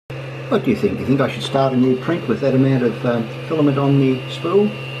What do you think? Do you think I should start a new print with that amount of filament on the spool?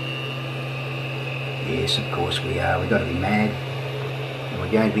 Yes, of course we are. We've got to be mad. And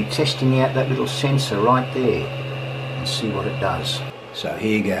we're going to be testing out that little sensor right there and see what it does. So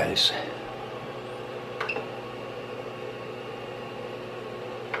here goes.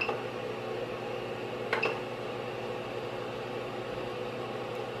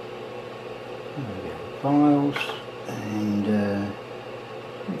 Files, and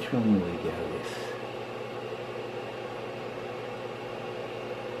which one will we go with?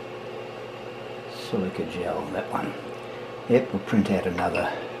 Silica gel, that one. Yep, we'll print out another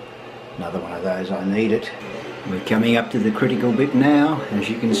one of those. I need it. We're coming up to the critical bit now. As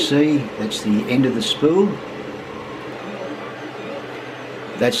you can see, that's the end of the spool.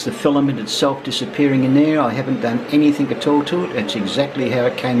 That's the filament itself disappearing in there. I haven't done anything at all to it. That's exactly how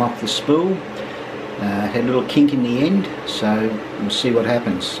it came off the spool. Had a little kink in the end, so we'll see what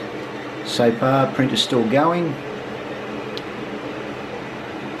happens. So far, printer's still going,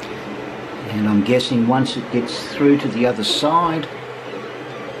 and I'm guessing once it gets through to the other side,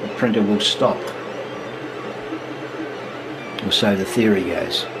 the printer will stop, or so the theory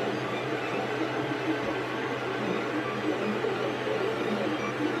goes.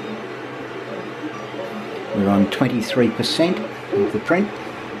 We're on 23% of the print.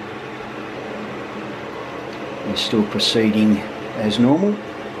 We're still proceeding as normal.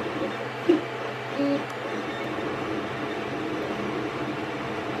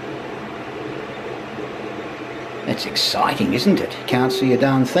 That's exciting, isn't it? Can't see a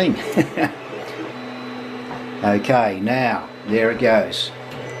darn thing. Okay, now there it goes.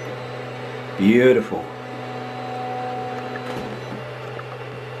 Beautiful.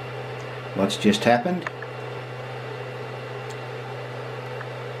 What's just happened?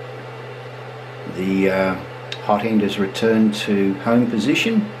 The hot end has returned to home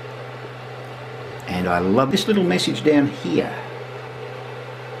position, and I love this little message down here.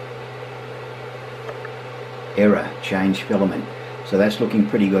 Error, change filament. So that's looking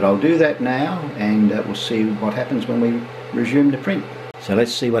pretty good. I'll do that now, and we'll see what happens when we resume the print. So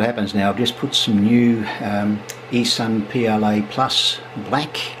let's see what happens now. I've just put some new eSun PLA Plus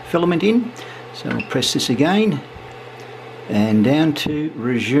black filament in. So I'll press this again and down to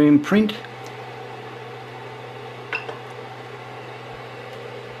resume print.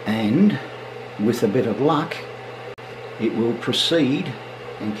 And with a bit of luck, it will proceed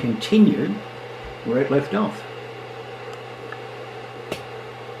and continue where it left off.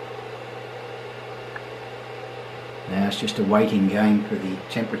 Now it's just a waiting game for the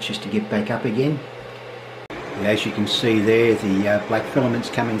temperatures to get back up again. As you can see there, the black filament's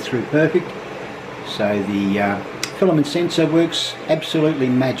coming through perfect. So the filament sensor works absolutely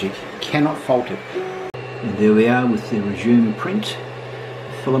magic. Cannot fault it. And there we are with the resume print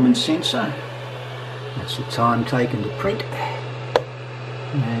filament sensor. That's the time taken to print,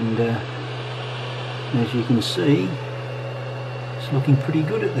 and as you can see, it's looking pretty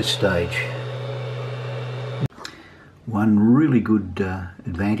good at this stage. One really good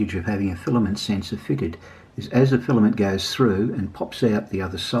advantage of having a filament sensor fitted is as the filament goes through and pops out the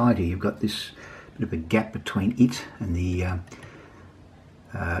other side here, you've got this bit of a gap between it and the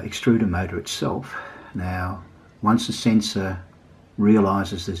extruder motor itself. Now once the sensor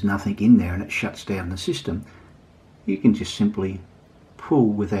realizes there's nothing in there and it shuts down the system, you can just simply pull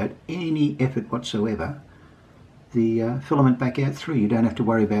without any effort whatsoever the filament back out through. You don't have to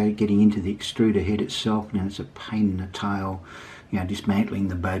worry about it getting into the extruder head itself, and it's a pain in the tail, you know, dismantling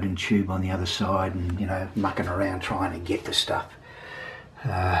the bowden tube on the other side and, you know, mucking around trying to get the stuff.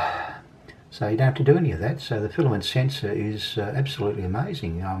 So you don't have to do any of that. So the filament sensor is absolutely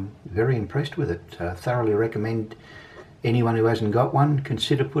amazing. I'm very impressed with it. Thoroughly recommend anyone who hasn't got one,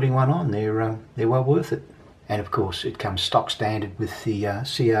 consider putting one on. They're well worth it. And of course it comes stock standard with the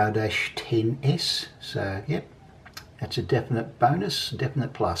CR-10S, so yep, that's a definite bonus,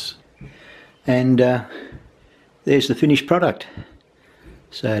 definite plus. And there's the finished product.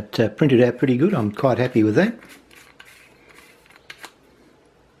 So it printed out pretty good. I'm quite happy with that.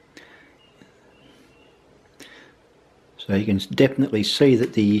 So you can definitely see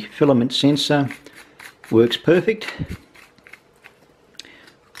that the filament sensor works perfect.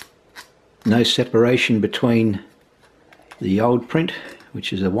 No separation between the old print,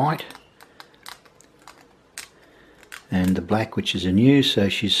 which is a white, and the black, which is a new, so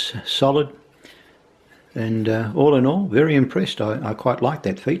she's solid. And all in all, very impressed. I quite like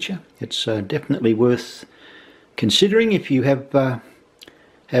that feature. It's definitely worth considering if you have a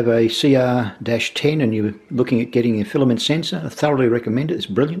CR-10 and you're looking at getting a filament sensor. I thoroughly recommend it. It's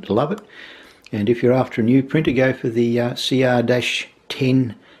brilliant. I love it. And if you're after a new printer, go for the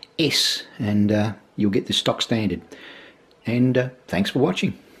CR-10S CR-10S, and you'll get the stock standard. And thanks for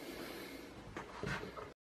watching.